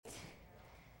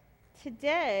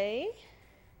today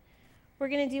we're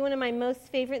going to do one of my most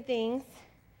favorite things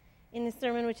in the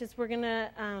sermon, which is we're going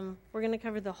to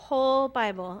cover the whole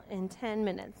Bible in 10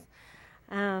 minutes.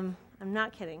 I'm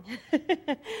not kidding.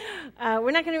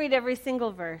 We're not going to read every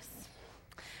single verse.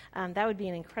 That would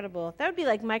be that would be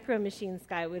like Micro Machines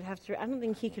guy would have to. I don't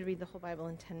think he could read the whole Bible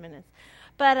in 10 minutes.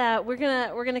 But we're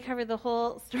gonna cover the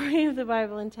whole story of the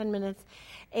Bible in 10 minutes.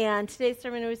 And today's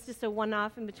sermon was just a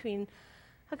one-off in between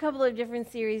a couple of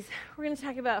different series. We're going to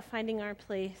talk about finding our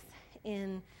place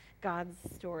in God's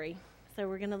story. So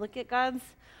we're going to look at God's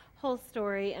whole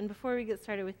story. And before we get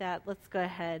started with that, let's go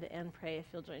ahead and pray, if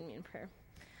you'll join me in prayer.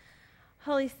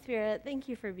 Holy Spirit, thank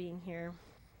you for being here.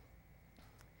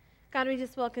 God, we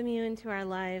just welcome you into our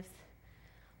lives.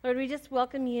 Lord, we just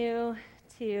welcome you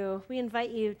we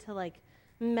invite you to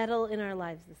meddle in our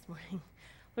lives this morning.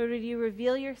 Lord, would you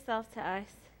reveal yourself to us,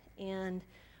 and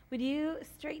would you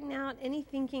straighten out any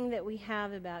thinking that we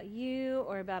have about you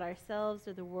or about ourselves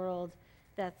or the world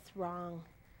that's wrong.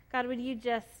 God, would you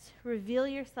just reveal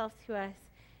yourself to us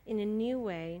in a new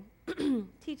way,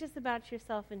 teach us about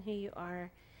yourself and who you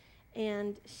are,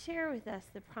 and share with us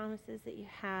the promises that you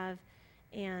have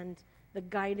and the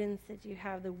guidance that you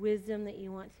have, the wisdom that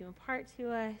you want to impart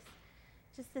to us,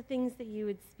 just the things that you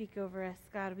would speak over us.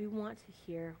 God, we want to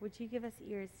hear. Would you give us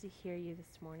ears to hear you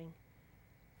this morning?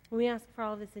 We ask for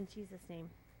all of this in Jesus' name.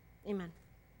 Amen.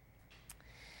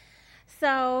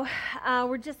 So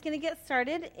we're just going to get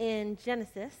started in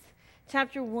Genesis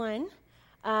chapter 1,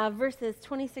 verses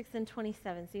 26 and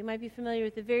 27. So you might be familiar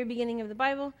with the very beginning of the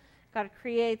Bible. God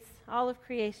creates all of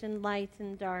creation, light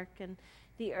and dark, and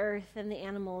the earth and the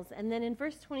animals. And then in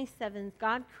verse 27,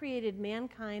 God created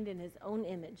mankind in his own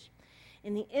image.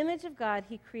 In the image of God,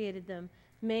 he created them.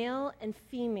 Male and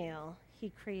female,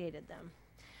 he created them.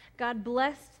 God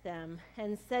blessed them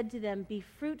and said to them, "Be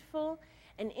fruitful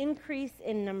and increase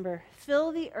in number.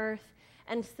 Fill the earth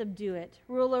and subdue it.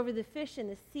 Rule over the fish in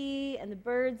the sea and the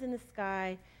birds in the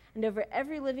sky and over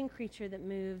every living creature that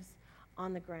moves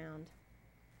on the ground."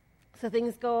 So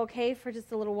things go okay for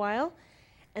just a little while.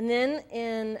 And then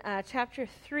in chapter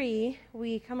 3,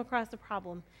 we come across a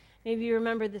problem. Maybe you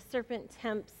remember the serpent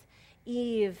tempts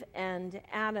Eve and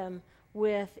Adam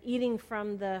with eating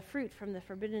from the fruit from the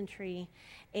forbidden tree.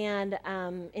 And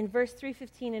in verse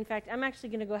 3:15, in fact, I'm actually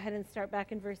going to go ahead and start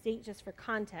back in verse 8 just for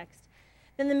context.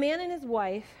 "Then the man and his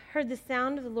wife heard the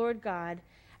sound of the Lord God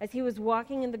as he was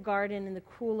walking in the garden in the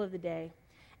cool of the day.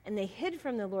 And they hid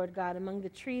from the Lord God among the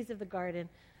trees of the garden.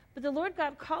 But the Lord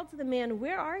God called to the man,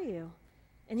 'Where are you?'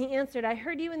 And he answered, 'I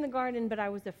heard you in the garden, but I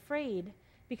was afraid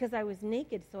because I was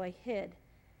naked, so I hid.'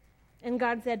 And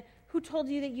God said, 'Who told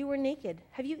you that you were naked?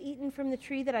 Have you eaten from the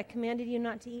tree that I commanded you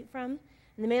not to eat from?'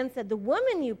 And the man said, 'The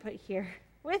woman you put here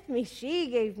with me, she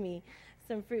gave me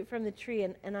some fruit from the tree,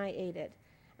 and I ate it.'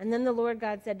 And then the Lord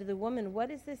God said to the woman,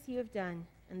 'What is this you have done?'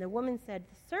 And the woman said,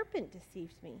 'The serpent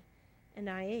deceived me, and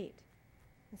I ate.'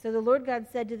 And so the Lord God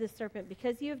said to the serpent,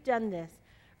 'Because you have done this,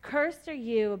 cursed are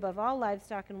you above all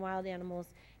livestock and wild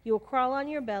animals. You will crawl on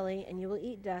your belly, and you will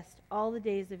eat dust all the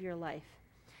days of your life.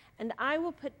 And I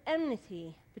will put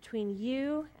enmity between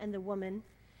you and the woman,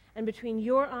 and between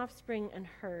your offspring and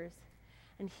hers.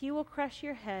 And he will crush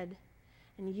your head,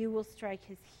 and you will strike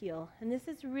his heel.'" And this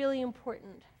is really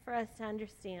important for us to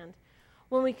understand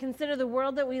when we consider the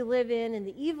world that we live in and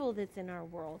the evil that's in our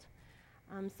world.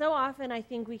 So often I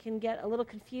think we can get a little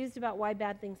confused about why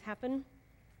bad things happen.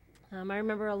 I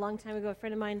remember a long time ago, a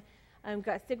friend of mine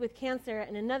got sick with cancer,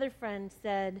 and another friend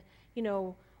said,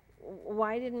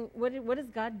 what is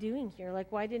God doing here?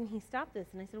 Why didn't he stop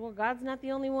this? And I said, well, God's not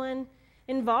the only one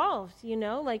involved, in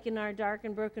our dark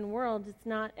and broken world. It's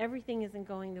not, everything isn't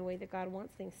going the way that God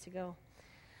wants things to go.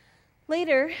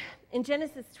 Later, in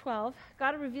Genesis 12,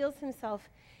 God reveals himself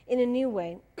in a new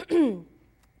way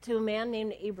to a man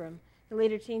named Abram. He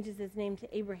later changes his name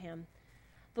to Abraham.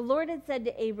 "The Lord had said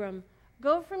to Abram,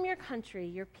 'Go from your country,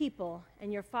 your people,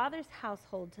 and your father's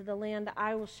household to the land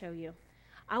I will show you.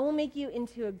 I will make you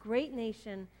into a great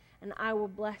nation, and I will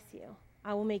bless you.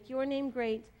 I will make your name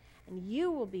great, and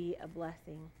you will be a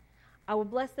blessing. I will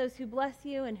bless those who bless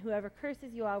you, and whoever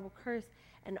curses you I will curse,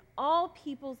 and all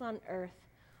peoples on earth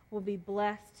will be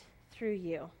blessed through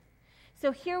you.'"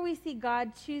 So here we see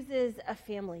God chooses a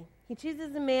family. He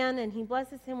chooses a man, and he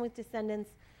blesses him with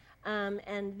descendants.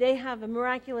 And they have a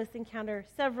miraculous encounter,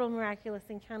 several miraculous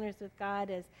encounters with God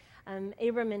as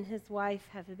Abram and his wife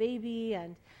have a baby,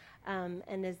 and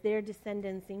as their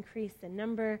descendants increase in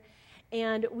number.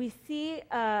 And we see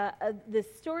the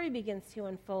story begins to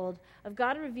unfold of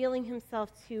God revealing himself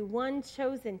to one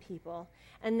chosen people,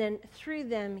 and then through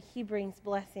them he brings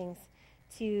blessings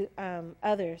to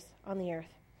others on the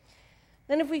earth.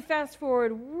 Then if we fast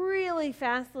forward really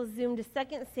fast, let's zoom to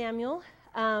 2 Samuel.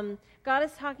 God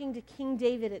is talking to King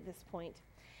David at this point.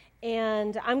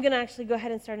 And I'm going to actually go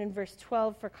ahead and start in verse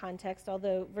 12 for context,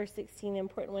 although verse 16, the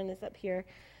important one, is up here.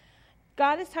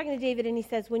 God is talking to David, and he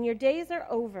says, "When your days are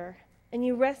over and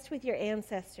you rest with your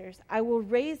ancestors, I will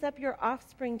raise up your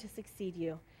offspring to succeed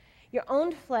you, your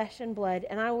own flesh and blood,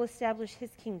 and I will establish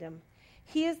his kingdom.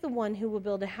 He is the one who will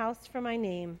build a house for my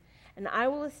name, and I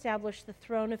will establish the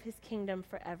throne of his kingdom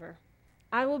forever.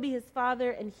 I will be his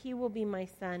father, and he will be my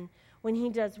son. When he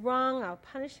does wrong, I'll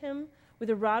punish him with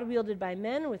a rod wielded by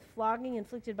men, with flogging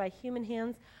inflicted by human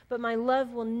hands, but my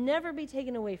love will never be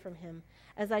taken away from him,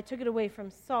 as I took it away from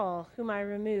Saul, whom I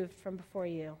removed from before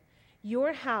you.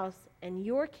 Your house and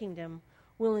your kingdom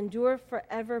will endure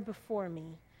forever before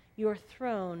me. Your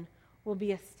throne will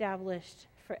be established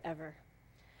forever."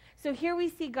 So here we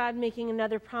see God making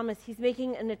another promise. He's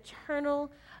making an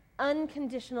eternal,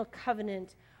 unconditional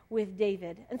covenant with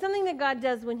David. And something that God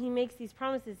does when he makes these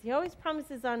promises, he always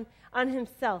promises on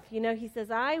himself. You know, he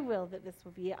says, "I will that this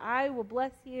will be. I will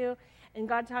bless you." And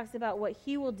God talks about what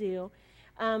he will do.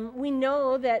 We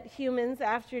know that humans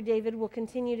after David will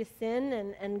continue to sin,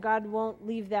 and God won't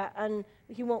leave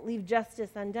he won't leave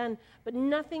justice undone. But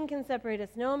nothing can separate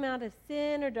us. No amount of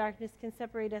sin or darkness can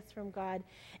separate us from God.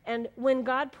 And when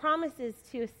God promises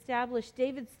to establish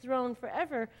David's throne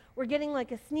forever, we're getting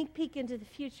like a sneak peek into the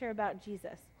future about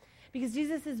Jesus. Because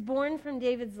Jesus is born from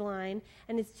David's line,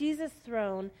 and it's Jesus'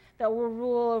 throne that will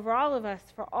rule over all of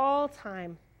us for all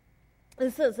time.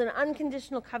 This is an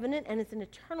unconditional covenant, and it's an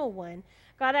eternal one.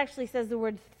 God actually says the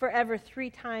word forever 3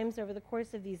 times over the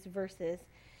course of these verses.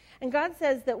 And God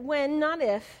says that when, not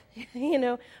if,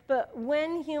 but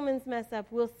when humans mess up,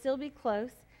 we'll still be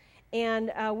close,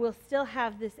 and we'll still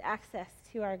have this access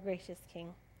to our gracious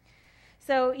King.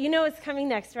 So you know what's coming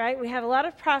next, right? We have a lot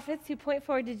of prophets who point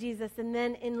forward to Jesus, and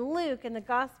then in Luke, in the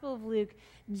Gospel of Luke,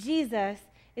 Jesus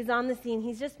is on the scene.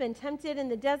 He's just been tempted in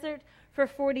the desert for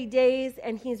 40 days,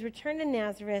 and he's returned to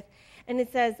Nazareth. And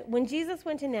it says, when Jesus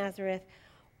went to Nazareth,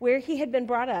 where he had been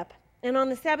brought up, and on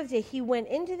the Sabbath day he went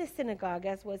into the synagogue,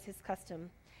 as was his custom.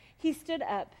 He stood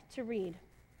up to read.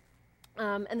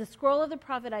 And the scroll of the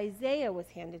prophet Isaiah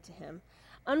was handed to him.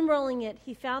 Unrolling it,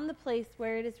 he found the place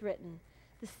where it is written,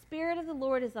 "The Spirit of the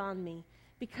Lord is on me,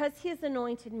 because he has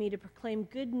anointed me to proclaim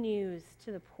good news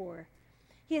to the poor.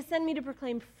 He has sent me to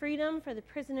proclaim freedom for the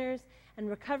prisoners and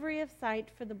recovery of sight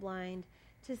for the blind,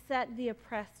 to set the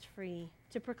oppressed free,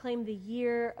 to proclaim the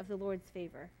year of the Lord's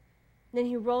favor." Then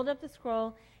he rolled up the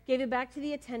scroll, gave it back to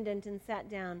the attendant, and sat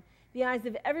down. The eyes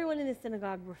of everyone in the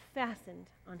synagogue were fastened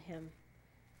on him.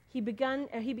 He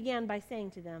began by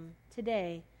saying to them,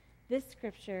 "Today, this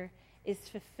scripture is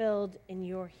fulfilled in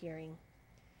your hearing."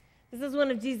 This is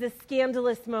one of Jesus'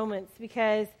 scandalous moments,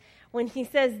 because when he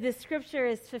says this scripture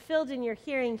is fulfilled in your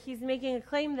hearing, he's making a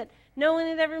claim that no one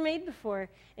had ever made before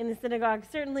in the synagogue,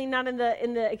 certainly not in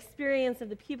the experience of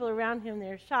the people around him.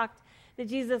 They're shocked that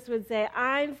Jesus would say,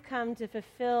 "I've come to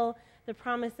fulfill the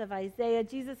promise of Isaiah."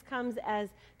 Jesus comes as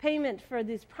payment for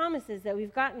these promises that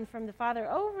we've gotten from the Father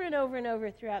over and over and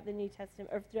over throughout the New Testament,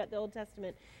 or throughout the Old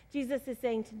Testament. Jesus is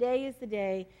saying today is the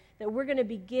day that we're going to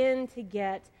begin to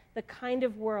get the kind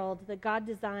of world that God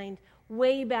designed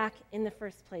way back in the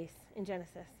first place in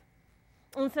Genesis.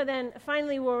 And so then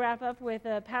finally we'll wrap up with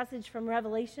a passage from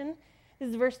Revelation. This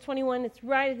is verse 21. It's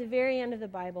right at the very end of the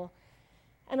Bible.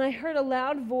 "And I heard a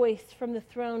loud voice from the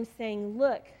throne saying,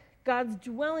 'Look, God's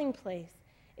dwelling place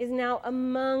is now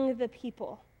among the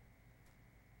people,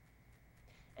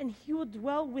 and he will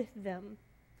dwell with them,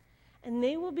 and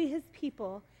they will be his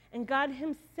people, and God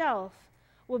himself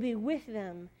will be with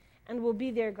them and will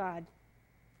be their God.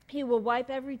 He will wipe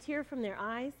every tear from their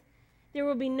eyes. There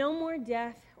will be no more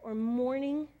death or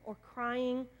mourning or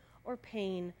crying or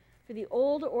pain, for the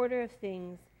old order of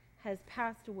things has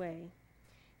passed away.'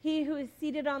 He who is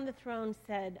seated on the throne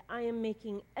said, 'I am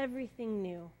making everything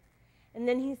new.' And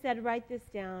then he said, 'Write this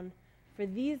down, for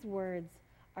these words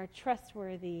are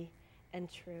trustworthy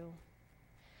and true.'"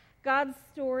 God's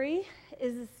story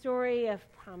is a story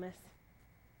of promise.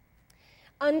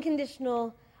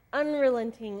 Unconditional,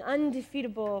 unrelenting,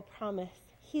 undefeatable promise.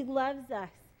 He loves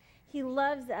us. He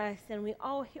loves us, and he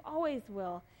always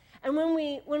will. And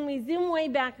when we zoom way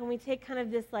back and we take kind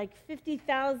of this like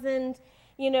 50,000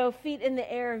 feet in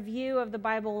the air view of the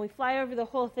Bible, and we fly over the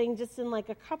whole thing just in like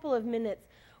a couple of minutes,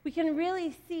 we can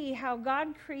really see how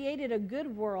God created a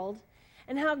good world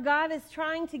and how God is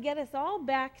trying to get us all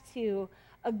back to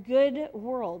a good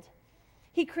world.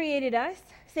 He created us.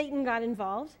 Satan got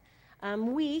involved.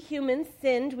 We, humans,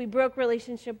 sinned. We broke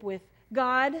relationship with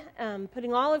God,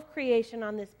 putting all of creation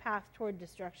on this path toward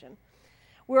destruction.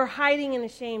 We're hiding and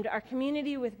ashamed. Our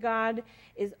community with God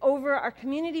is over. Our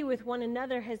community with one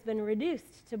another has been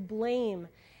reduced to blame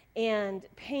and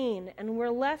pain, and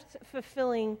we've left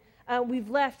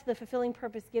the fulfilling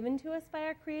purpose given to us by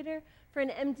our Creator for an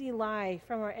empty lie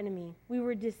from our enemy. We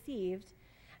were deceived,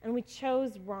 and we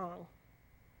chose wrong.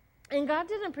 And God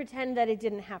didn't pretend that it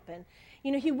didn't happen.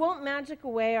 He won't magic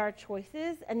away our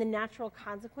choices and the natural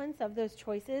consequence of those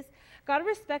choices. God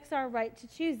respects our right to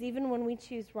choose even when we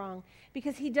choose wrong,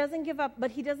 because he doesn't give up,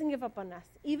 but he doesn't give up on us.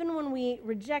 Even when we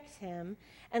reject him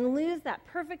and lose that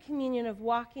perfect communion of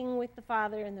walking with the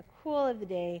Father in the cool of the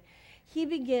day, he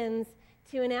begins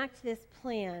to enact this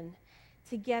plan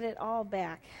to get it all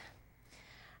back.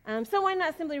 So why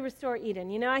not simply restore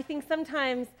Eden? I think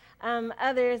sometimes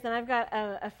others, and I've got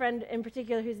a friend in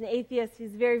particular who's an atheist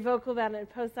who's very vocal about it and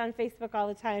posts on Facebook all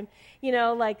the time,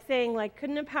 saying,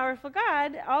 couldn't a powerful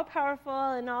God,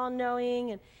 all-powerful and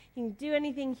all-knowing, and he can do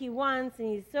anything he wants,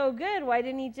 and he's so good, why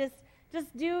didn't he just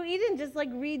do Eden, just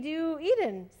redo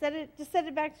Eden, set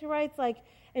it back to rights,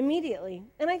 immediately?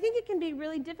 And I think it can be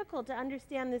really difficult to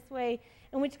understand this way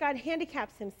in which God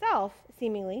handicaps himself,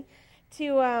 seemingly,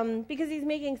 because he's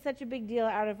making such a big deal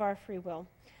out of our free will.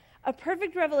 A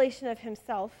perfect revelation of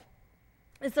himself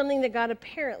is something that God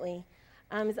apparently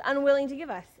is unwilling to give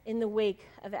us in the wake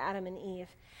of Adam and Eve.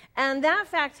 And that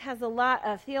fact has a lot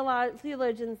of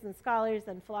theologians and scholars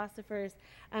and philosophers.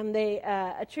 They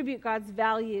attribute God's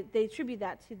value. They attribute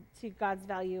that to God's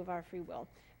value of our free will.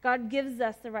 God gives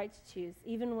us the right to choose,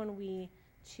 even when we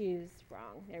choose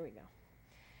wrong. There we go.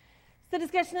 So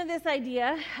discussion of this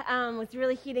idea was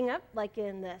really heating up,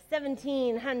 in the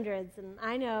 1700s, and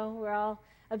I know we're all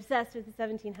obsessed with the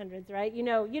 1700s, right? You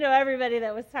know everybody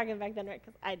that was talking back then, right?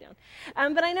 Because I don't.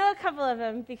 But I know a couple of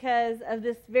them because of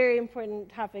this very important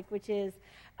topic, which is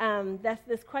that's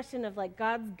this question of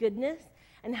God's goodness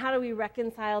and how do we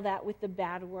reconcile that with the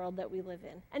bad world that we live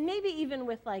in, and maybe even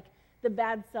with the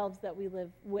bad selves that we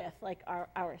live with,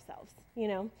 ourselves.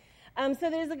 So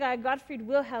there's a guy, Gottfried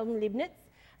Wilhelm Leibniz.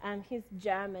 He's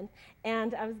German,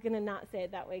 and I was going to not say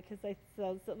it that way because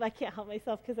I can't help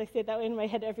myself because I say it that way in my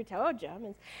head every time. Oh,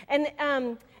 Germans.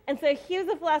 And so he was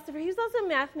a philosopher. He was also a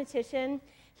mathematician.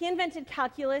 He invented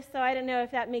calculus, so I don't know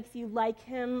if that makes you like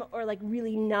him or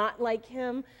really not like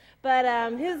him. But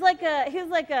he was like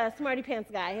a smarty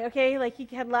pants guy. Okay,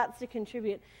 he had lots to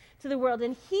contribute to the world,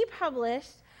 and he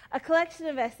published a collection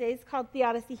of essays called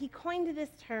Theodicy. He coined this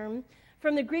term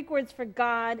from the Greek words for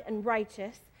God and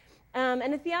righteous.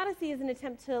 And a theodicy is an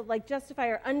attempt to justify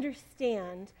or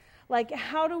understand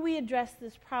how do we address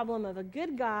this problem of a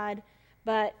good God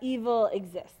but evil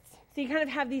exists. So you kind of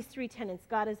have these three tenets.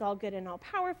 God is all good and all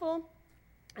powerful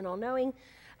and all knowing.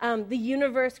 The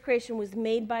universe creation was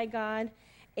made by God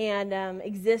and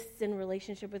exists in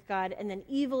relationship with God, and then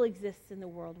evil exists in the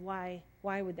world. Why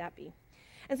would that be?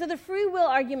 And so the free will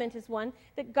argument is one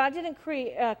that God didn't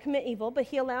commit evil, but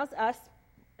he allows us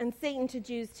and Satan to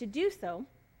choose to do so,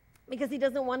 because he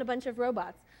doesn't want a bunch of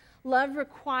robots. Love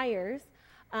requires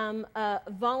a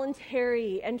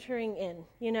voluntary entering in.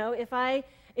 If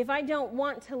I don't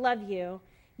want to love you,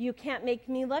 you can't make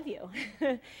me love you.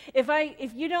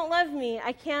 If you don't love me,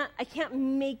 I can't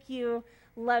make you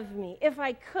love me. If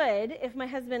my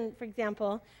husband, for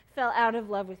example, fell out of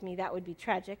love with me, that would be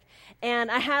tragic. And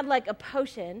I had a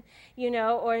potion,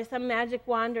 or some magic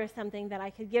wand or something that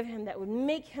I could give him that would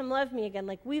make him love me again.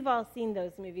 We've all seen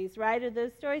those movies, right? Or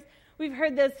those stories. We've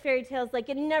heard those fairy tales.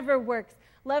 It never works.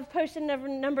 Love potion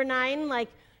number 9,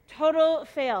 total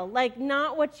fail.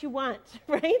 Not what you want,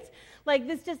 right?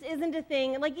 This just isn't a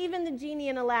thing. Even the genie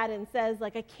in Aladdin says, I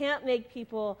can't make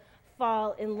people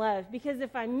fall in love, because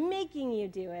if I'm making you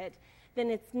do it, then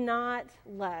it's not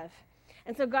love.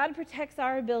 And so God protects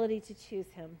our ability to choose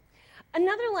him.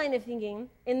 Another line of thinking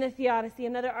in the theodicy,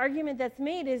 another argument that's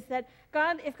made, is that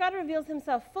if God reveals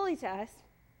himself fully to us,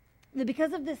 that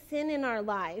because of the sin in our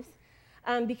lives,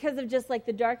 because of just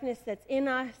the darkness that's in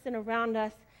us and around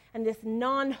us, and this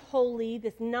non-holy,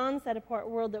 this non-set-apart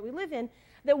world that we live in,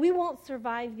 that we won't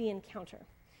survive the encounter.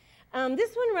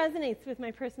 This one resonates with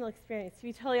my personal experience, to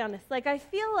be totally honest. I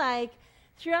feel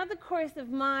throughout the course of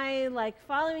my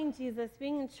following Jesus,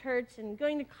 being in church and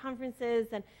going to conferences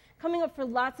and coming up for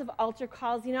lots of altar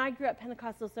calls. I grew up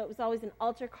Pentecostal, so it was always an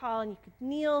altar call, and you could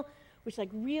kneel, which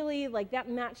really that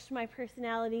matched my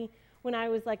personality when I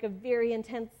was a very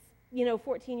intense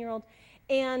 14-year-old.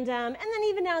 And then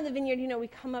even now in the Vineyard, we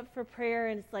come up for prayer,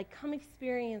 and it's come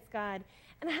experience God.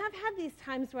 And I have had these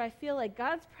times where I feel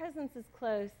God's presence is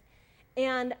close,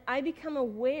 and I become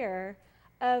aware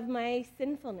of my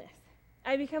sinfulness.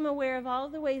 I become aware of all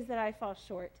the ways that I fall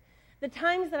short. The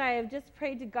times that I have just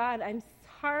prayed to God, I'm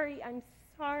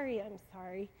sorry, I'm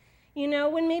sorry. You know,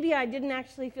 when maybe I didn't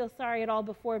actually feel sorry at all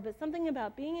before, but something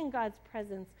about being in God's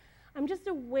presence, I'm just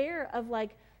aware of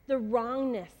like the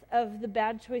wrongness of the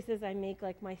bad choices I make,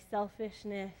 like my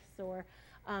selfishness or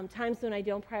times when I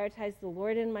don't prioritize the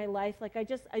Lord in my life. Like I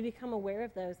become aware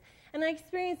of those. And I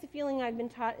experience a feeling I've been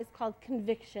taught is called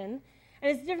conviction.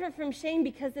 And it's different from shame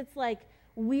because it's like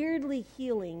weirdly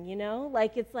healing, you know?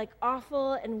 Like it's like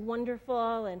awful and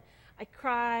wonderful, and I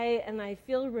cry and I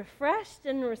feel refreshed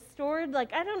and restored.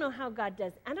 Like I don't know how God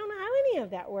does. I don't know how any of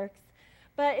that works.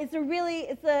 But it's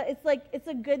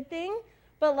a good thing,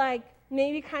 but like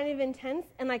maybe kind of intense,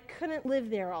 and I couldn't live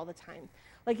there all the time.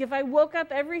 Like if I woke up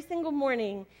every single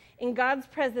morning in God's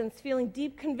presence feeling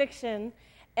deep conviction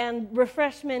and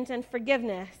refreshment and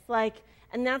forgiveness,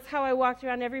 and that's how I walked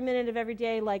around every minute of every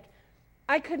day, like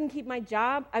I couldn't keep my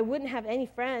job. I wouldn't have any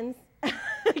friends.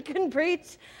 I couldn't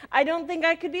preach. I don't think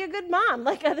I could be a good mom.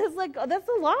 That's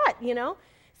a lot, you know?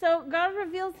 So God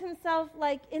reveals himself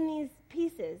like in these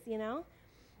pieces, you know?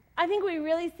 I think we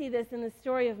really see this in the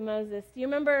story of Moses. Do you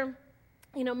remember,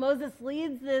 you know, Moses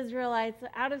leads the Israelites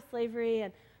out of slavery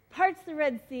and parts the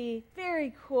Red Sea,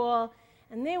 very cool,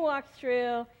 and they walk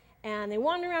through, and they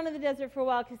wander around in the desert for a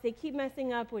while because they keep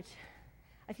messing up, which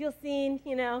I feel seen,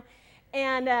 you know,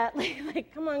 and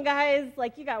like, come on, guys,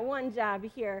 like, you got one job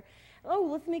here. Oh,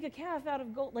 let's make a calf out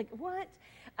of gold. Like, what?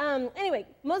 Anyway,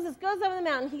 Moses goes over the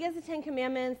mountain. He gets the 10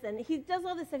 Commandments, and he does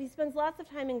all this stuff. He spends lots of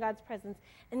time in God's presence,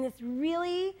 and this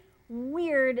really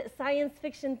weird science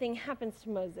fiction thing happens to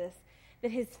Moses, that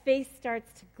his face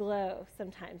starts to glow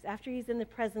sometimes after he's in the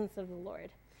presence of the Lord.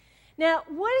 Now,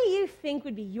 what do you think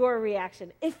would be your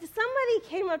reaction? If somebody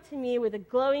came up to me with a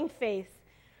glowing face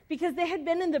because they had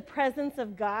been in the presence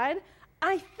of God,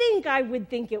 I think I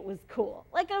would think it was cool.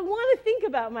 Like, I want to think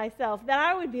about myself that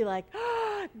I would be like,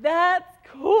 oh, that's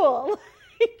cool.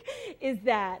 Like, is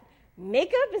that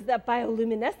makeup? Is that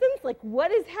bioluminescence? Like,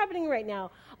 what is happening right now?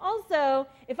 Also,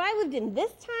 if I lived in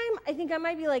this time, I think I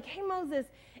might be like, hey, Moses,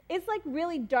 it's like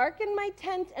really dark in my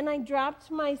tent and I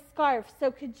dropped my scarf. So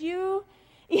could you,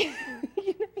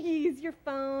 use your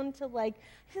phone to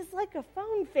just like a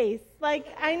phone face. Like,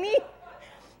 I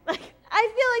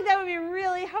feel like that would be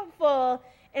really helpful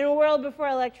in a world before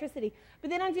electricity. But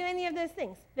they don't do any of those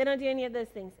things.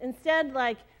 Instead,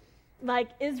 like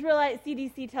Israelite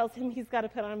CDC tells him he's got to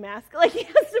put on a mask. Like, he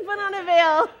has to put on a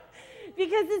veil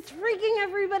because it's freaking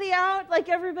everybody out. Like,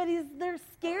 they're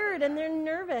scared and they're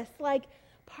nervous. Like,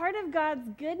 part of God's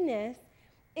goodness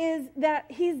is that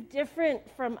he's different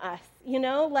from us, you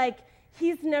know? Like,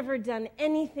 he's never done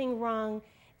anything wrong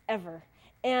ever.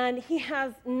 And he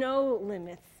has no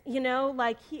limits, you know?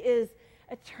 Like, he is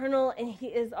eternal and he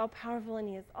is all-powerful and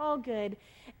he is all good.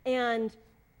 And,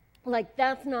 like,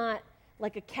 that's not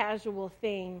like a casual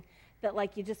thing that,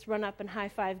 like, you just run up and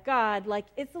high-five God. Like,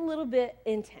 it's a little bit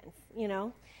intense, you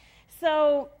know?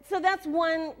 So that's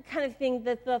one kind of thing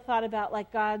that's the thought about,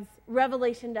 like, God's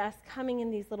revelation to us coming in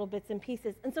these little bits and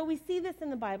pieces. And so we see this in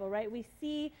the Bible, right? We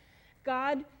see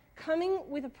God coming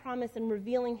with a promise and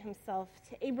revealing himself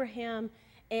to Abraham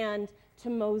and to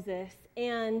Moses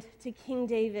and to King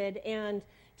David and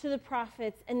to the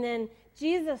prophets. And then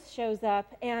Jesus shows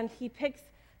up and he picks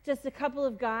just a couple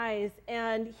of guys,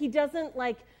 and he doesn't,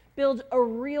 like, build a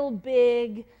real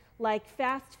big, like,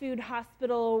 fast food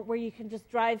hospital where you can just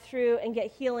drive through and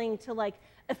get healing to, like,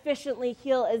 efficiently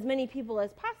heal as many people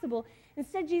as possible.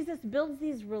 Instead, Jesus builds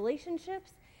these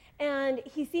relationships, and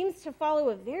he seems to follow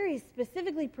a very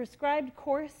specifically prescribed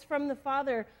course from the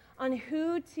Father on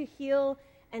who to heal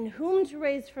and whom to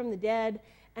raise from the dead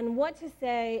and what to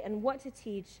say and what to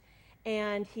teach,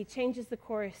 and he changes the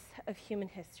course of human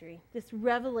history. This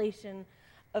revelation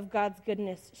of God's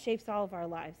goodness shapes all of our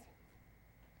lives.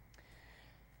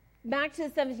 Back to the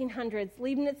 1700s,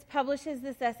 Leibniz publishes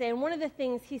this essay, and one of the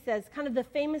things he says, kind of the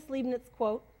famous Leibniz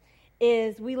quote,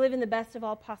 is, "We live in the best of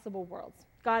all possible worlds.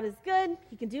 God is good.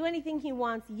 He can do anything he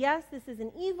wants. Yes, this is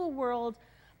an evil world,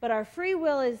 but our free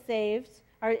will is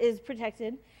is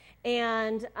protected,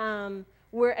 and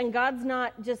God's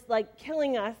not just, like,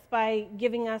 killing us by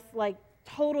giving us, like,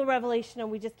 total revelation, and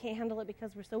we just can't handle it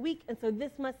because we're so weak. And so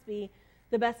this must be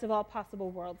the best of all possible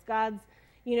worlds. God's,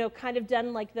 kind of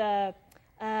done like the,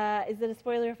 is it a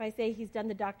spoiler if I say he's done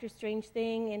the Doctor Strange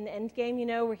thing in Endgame,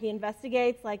 where he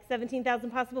investigates like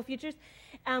 17,000 possible futures?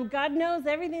 God knows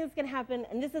everything that's going to happen,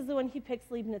 and this is the one he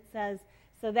picks, Leibniz says.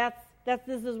 So this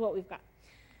is what we've got.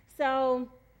 So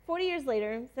 40 years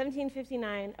later,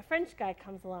 1759, a French guy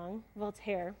comes along,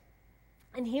 Voltaire,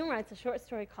 and he writes a short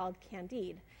story called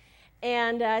Candide.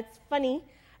 And it's funny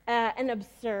and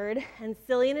absurd and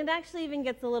silly, and it actually even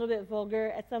gets a little bit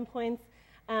vulgar at some points.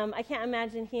 I can't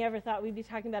imagine he ever thought we'd be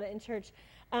talking about it in church.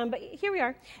 But here we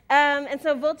are. And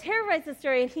so Voltaire writes a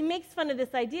story, and he makes fun of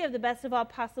this idea of the best of all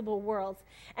possible worlds.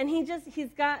 And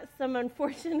he's got some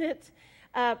unfortunate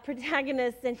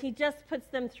protagonists, and he just puts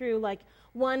them through like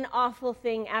one awful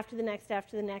thing after the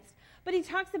next. But he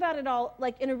talks about it all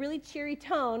like in a really cheery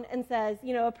tone and says,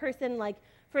 a person like,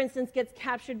 for instance, gets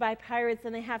captured by pirates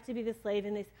and they have to be the slave,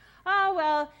 and they say, oh,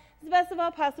 well, it's the best of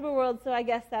all possible worlds, so I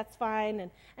guess that's fine.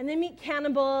 And they meet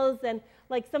cannibals, and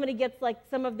like somebody gets like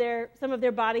some of their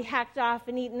body hacked off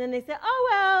and eaten, and they say, oh,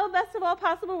 well, best of all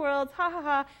possible worlds, ha ha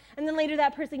ha. And then later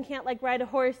that person can't like ride a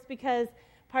horse because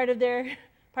part of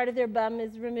their bum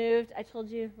is removed. I told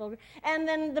you, vulgar. And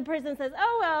then the person says,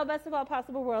 oh, well, best of all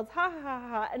possible worlds, ha, ha, ha,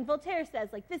 ha. And Voltaire says,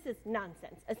 like, this is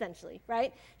nonsense, essentially,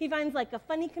 right? He finds, like, a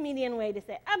funny comedian way to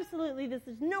say, absolutely, this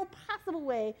is no possible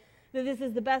way that this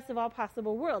is the best of all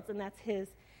possible worlds. And that's his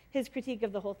critique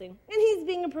of the whole thing. And he's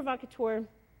being a provocateur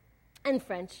and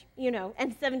French, and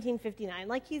 1759.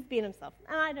 Like, he's being himself.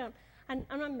 And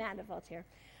I'm not mad at Voltaire.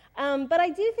 But I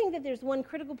do think that there's one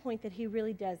critical point that he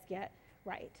really does get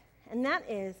right. And that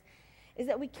is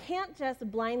that we can't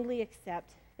just blindly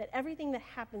accept that everything that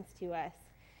happens to us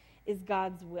is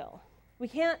God's will.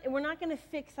 We're not going to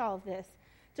fix all of this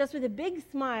just with a big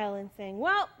smile and saying,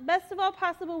 well, best of all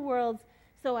possible worlds,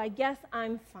 so I guess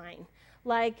I'm fine.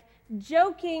 Like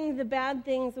joking the bad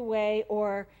things away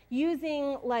or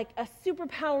using like a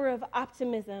superpower of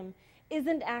optimism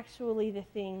isn't actually the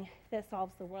thing that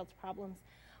solves the world's problems.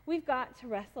 We've got to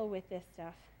wrestle with this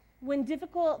stuff. When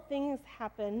difficult things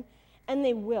happen, and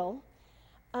they will,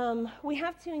 we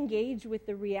have to engage with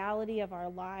the reality of our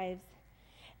lives.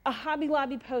 A Hobby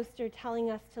Lobby poster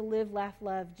telling us to live, laugh,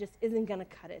 love just isn't going to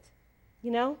cut it,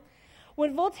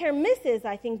 What Voltaire misses,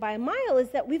 I think, by a mile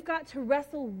is that we've got to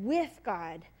wrestle with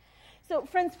God. So,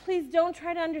 friends, please don't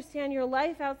try to understand your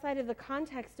life outside of the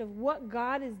context of what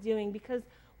God is doing, because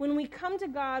when we come to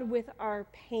God with our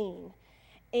pain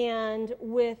and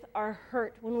with our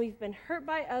hurt, when we've been hurt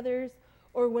by others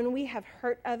or when we have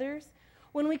hurt others,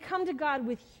 when we come to God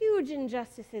with huge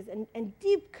injustices and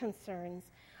deep concerns,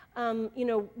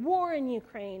 war in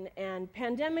Ukraine and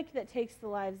pandemic that takes the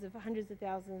lives of hundreds of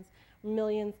thousands,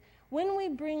 millions, when we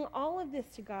bring all of this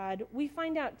to God, we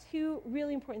find out two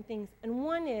really important things. And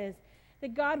one is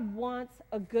that God wants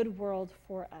a good world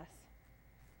for us.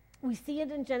 We see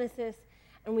it in Genesis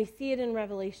and we see it in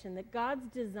Revelation, that God's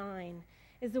design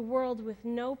is a world with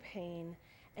no pain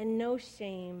and no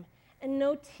shame and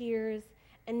no tears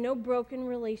and no broken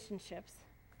relationships.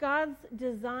 God's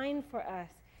design for us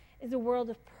is a world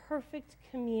of perfect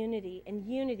community and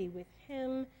unity with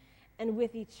Him and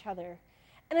with each other.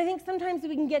 And I think sometimes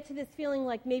we can get to this feeling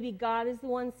like maybe God is the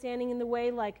one standing in the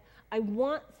way, like I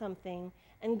want something,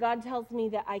 and God tells me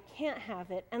that I can't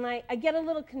have it. And I get a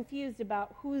little confused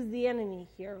about who's the enemy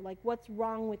here, like what's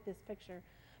wrong with this picture.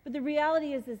 But the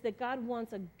reality is that God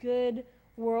wants a good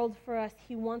world for us.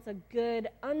 He wants a good,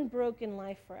 unbroken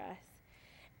life for us.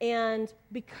 And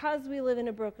because we live in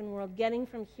a broken world, getting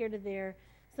from here to there,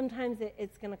 sometimes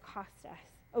it's going to cost us.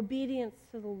 Obedience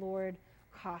to the Lord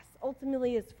costs.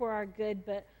 Ultimately, it's for our good,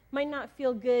 but might not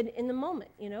feel good in the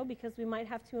moment, because we might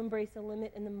have to embrace a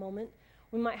limit in the moment.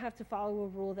 We might have to follow a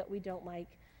rule that we don't like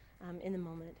in the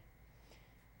moment.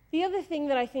 The other thing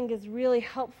that I think is really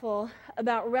helpful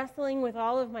about wrestling with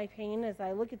all of my pain as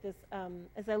I look at this,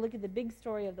 as I look at the big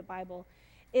story of the Bible,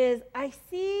 is I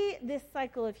see this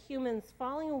cycle of humans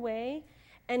falling away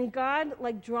and God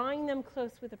like drawing them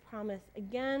close with a promise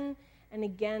again and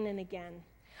again and again.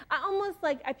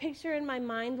 I picture in my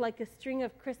mind like a string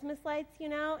of Christmas lights,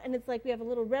 and it's like we have a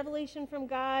little revelation from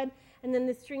God, and then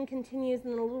the string continues,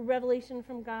 and then a little revelation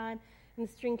from God, and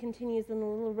the string continues, and a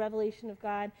little revelation of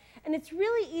God. And it's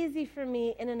really easy for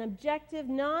me in an objective,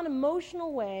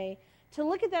 non-emotional way to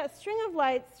look at that string of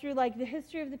lights through like the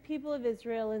history of the people of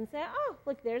Israel and say, oh,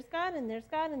 look, there's God, and there's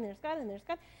God, and there's God, and there's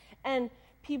God. And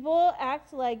people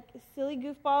act like silly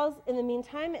goofballs in the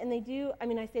meantime, and they do,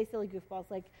 I say silly goofballs,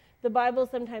 like the Bible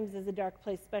sometimes is a dark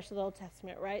place, especially the Old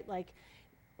Testament, right? Like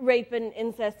rape and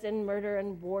incest and murder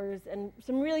and wars, and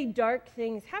some really dark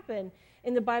things happen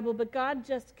in the Bible, but God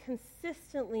just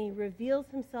consistently reveals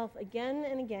himself again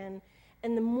and again,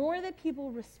 and the more that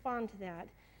people respond to that,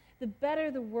 the better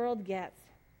the world gets.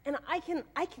 And I can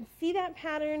see that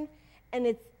pattern,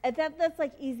 and that's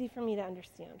like easy for me to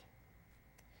understand.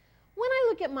 When I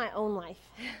look at my own life,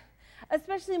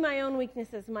 especially my own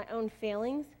weaknesses, my own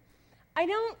failings,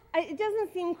 it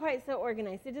doesn't seem quite so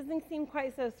organized. It doesn't seem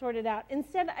quite so sorted out.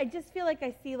 Instead, I just feel like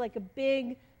I see like a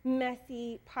big,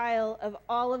 messy pile of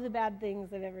all of the bad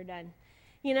things I've ever done.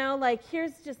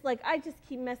 Here's just like, I just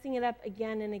keep messing it up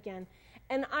again and again.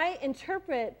 And I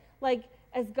interpret, like,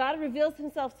 as God reveals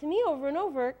himself to me over and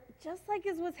over, just like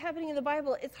is what's happening in the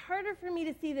Bible, it's harder for me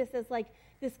to see this as like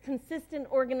this consistent,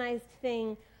 organized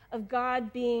thing of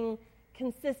God being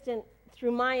consistent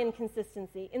through my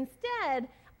inconsistency. Instead,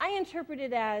 I interpret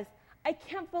it as, I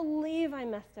can't believe I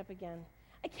messed up again.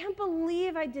 I can't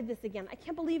believe I did this again. I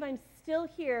can't believe I'm still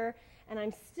here and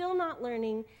I'm still not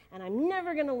learning and I'm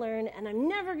never going to learn and I'm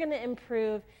never going to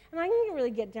improve. And I can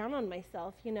really get down on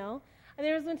myself, you know. And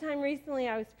there was one time recently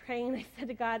I was praying and I said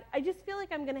to God, I just feel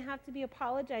like I'm going to have to be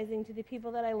apologizing to the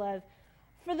people that I love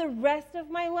for the rest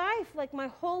of my life. Like my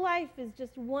whole life is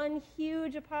just one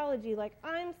huge apology. Like,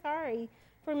 I'm sorry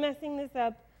for messing this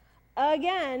up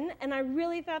again. And I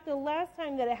really thought the last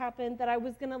time that it happened that I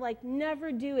was going to like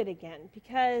never do it again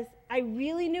because I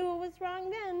really knew it was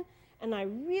wrong then and I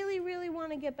really, really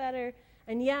want to get better.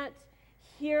 And yet,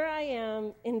 here I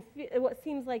am in what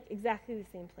seems like exactly the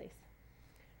same place.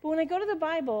 But when I go to the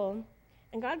Bible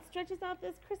and God stretches out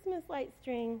this Christmas light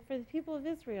string for the people of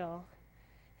Israel,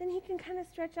 then he can kind of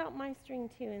stretch out my string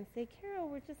too and say, Carol,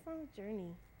 we're just on a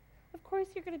journey. Of course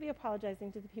you're going to be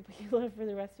apologizing to the people you love for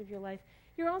the rest of your life.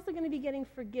 You're also going to be getting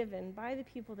forgiven by the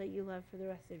people that you love for the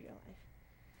rest of your life.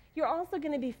 You're also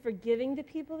going to be forgiving the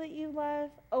people that you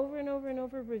love over and over and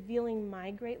over, revealing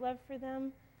my great love for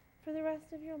them for the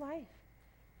rest of your life.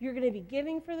 You're going to be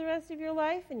giving for the rest of your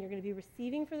life, and you're going to be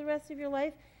receiving for the rest of your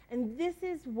life. And this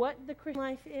is what the Christian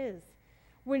life is.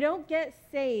 We don't get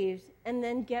saved and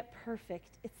then get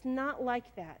perfect. It's not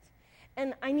like that.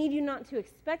 And I need you not to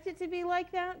expect it to be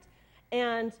like that.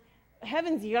 And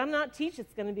heavens, I'm not teaching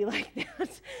it's going to be like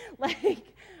that. Like,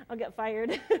 I'll get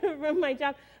fired from my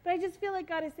job. But I just feel like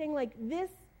God is saying, like, this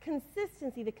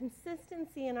consistency, the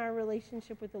consistency in our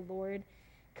relationship with the Lord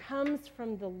comes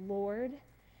from the Lord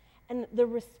and the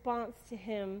response to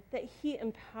him that he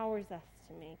empowers us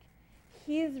to make.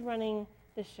 He is running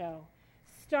the show.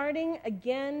 Starting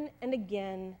again and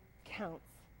again counts.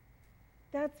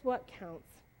 That's what counts.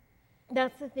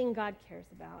 That's the thing God cares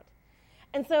about.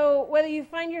 And so whether you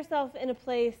find yourself in a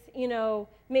place, you know,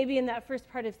 maybe in that first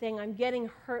part of saying, I'm getting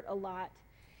hurt a lot,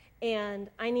 and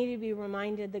I need to be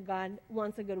reminded that God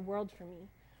wants a good world for me.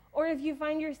 Or if you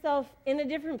find yourself in a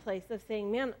different place of saying,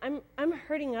 man, I'm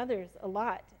hurting others a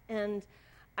lot, and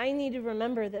I need to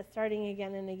remember that starting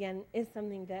again and again is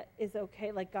something that is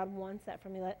okay, like God wants that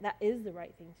from me. That is the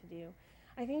right thing to do.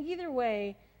 I think either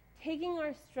way, taking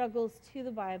our struggles to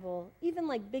the Bible, even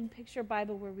like big picture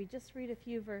Bible where we just read a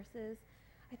few verses,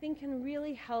 I think can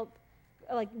really help,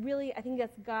 like really, I think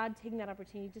that's God taking that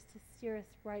opportunity just to steer us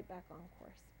right back on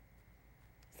course.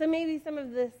 So maybe some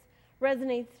of this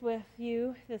resonates with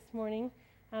you this morning.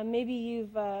 Maybe you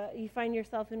find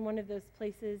yourself in one of those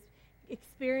places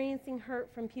experiencing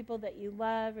hurt from people that you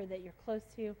love or that you're close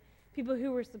to, people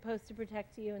who were supposed to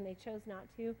protect you and they chose not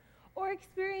to, or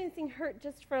experiencing hurt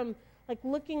just from like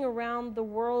looking around the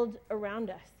world around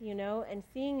us, you know, and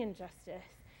seeing injustice,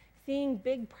 seeing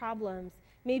big problems,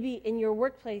 maybe in your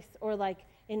workplace or like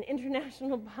in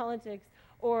international politics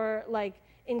or like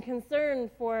in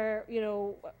concern for, you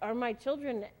know, are my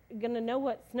children going to know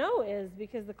what snow is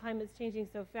because the climate's changing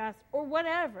so fast or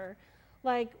whatever.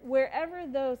 Like, wherever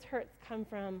those hurts come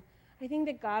from, I think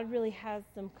that God really has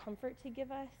some comfort to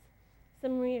give us,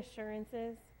 some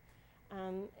reassurances.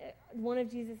 One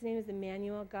of Jesus' name is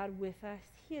Emmanuel, God with us.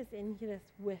 He is in this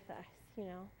with us, you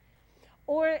know.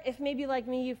 Or if maybe like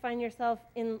me, you find yourself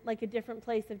in like a different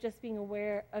place of just being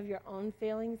aware of your own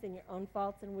failings and your own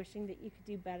faults and wishing that you could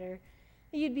do better,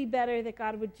 that you'd be better, that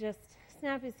God would just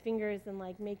snap his fingers and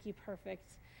like make you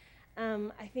perfect.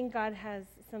 I think God has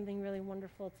something really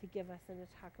wonderful to give us and to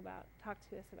talk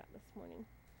to us about this morning.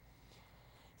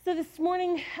 So this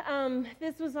morning,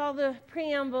 this was all the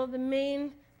preamble. The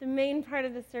main part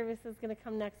of the service is going to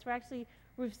come next.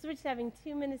 We've switched to having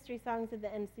 2 ministry songs at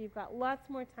the end, so you've got lots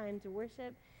more time to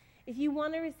worship. If you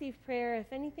want to receive prayer,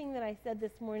 if anything that I said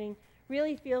this morning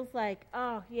really feels like,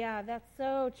 oh yeah, that's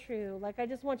so true. Like I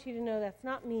just want you to know that's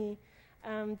not me.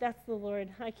 That's the Lord.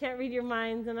 I can't read your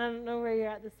minds, and I don't know where you're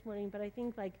at this morning, but I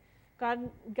think like God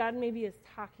maybe is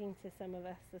talking to some of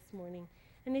us this morning.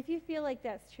 And if you feel like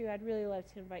that's true, I'd really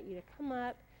love to invite you to come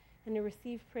up and to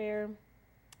receive prayer.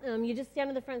 You just stand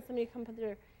in the front, somebody come put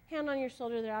their hand on your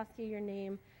shoulder, they'll ask you your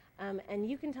name, and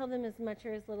you can tell them as much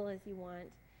or as little as you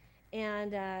want.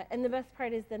 And the best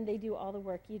part is then they do all the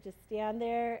work. You just stand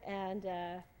there and,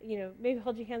 maybe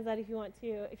hold your hands out if you want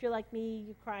to. If you're like me,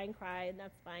 you cry, and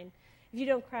that's fine. If you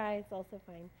don't cry, it's also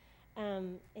fine.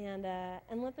 And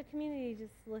let the community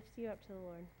just lift you up to the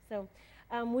Lord. So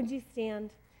would you stand?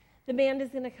 The band is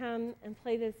going to come and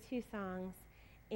play those 2 songs.